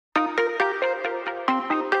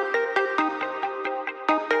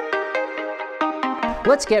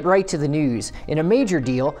Let's get right to the news. In a major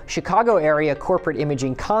deal, Chicago area corporate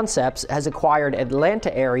Imaging Concepts has acquired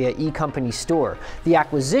Atlanta area eCompany store. The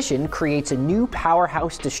acquisition creates a new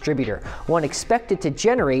powerhouse distributor, one expected to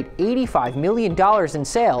generate $85 million in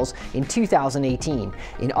sales in 2018.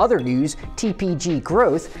 In other news, TPG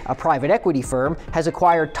Growth, a private equity firm, has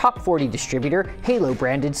acquired top 40 distributor Halo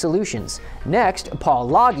Branded Solutions. Next, Paul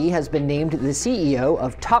Lage has been named the CEO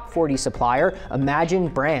of top 40 supplier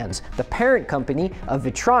Imagen Brands, the parent company of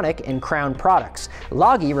Vitronic and Crown Products.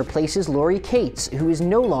 Lage replaces Lori Cates, who is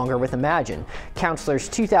no longer with Imagen. Counselor's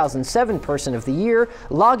 2007 Person of the Year,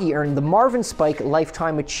 Lage earned the Marvin Spike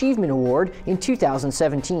Lifetime Achievement Award in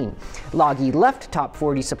 2017. Lage left top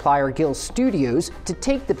 40 supplier Gill Studios to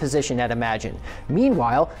take the position at Imagen.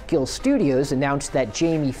 Meanwhile, Gill Studios announced that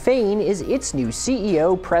Jamie Fain is its new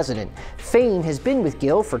CEO-president. Fain has been with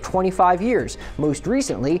Gill for 25 years, most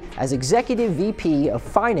recently as Executive VP of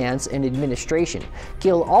Finance and Administration.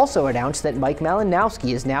 Gill also announced that Mike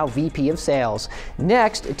Malinowski is now VP of Sales.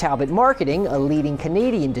 Next, Talbot Marketing, a leading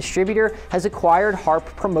Canadian distributor, has acquired Harp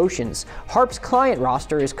Promotions. Harp's client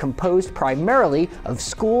roster is composed primarily of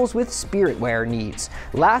schools with spiritwear needs.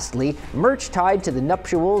 Lastly, merch tied to the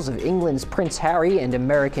nuptials of England's Prince Harry and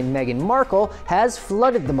American Meghan Markle has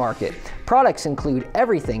flooded the market. Products include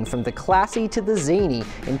everything from the classy to the zany,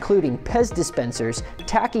 including Pez dispensers,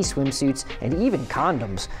 tacky swimsuits, and even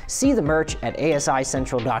condoms. See the merch at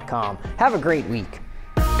asicentral.com. Have a great week.